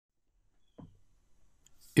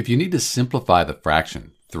If you need to simplify the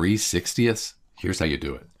fraction 3/60ths, here's how you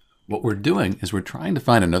do it. What we're doing is we're trying to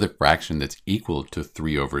find another fraction that's equal to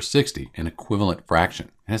 3/60, an equivalent fraction.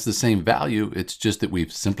 It has the same value, it's just that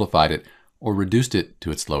we've simplified it or reduced it to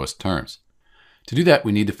its lowest terms. To do that,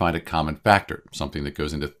 we need to find a common factor, something that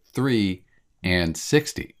goes into 3 and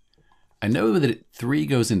 60. I know that 3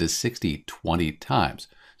 goes into 60 20 times,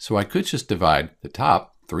 so I could just divide the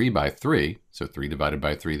top 3 by 3, so 3 divided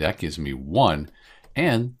by 3, that gives me 1,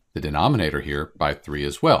 and the denominator here by 3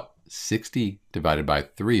 as well. 60 divided by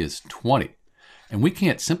 3 is 20, and we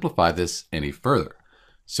can't simplify this any further.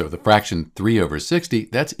 So the fraction 3/60,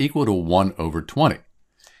 that's equal to 1/20.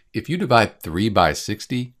 If you divide 3 by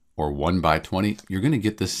 60 or 1 by 20, you're going to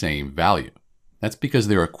get the same value. That's because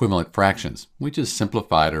they're equivalent fractions. We just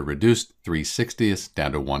simplified or reduced 3/60ths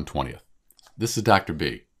down to 1/20. This is Dr.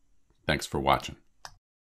 B. Thanks for watching.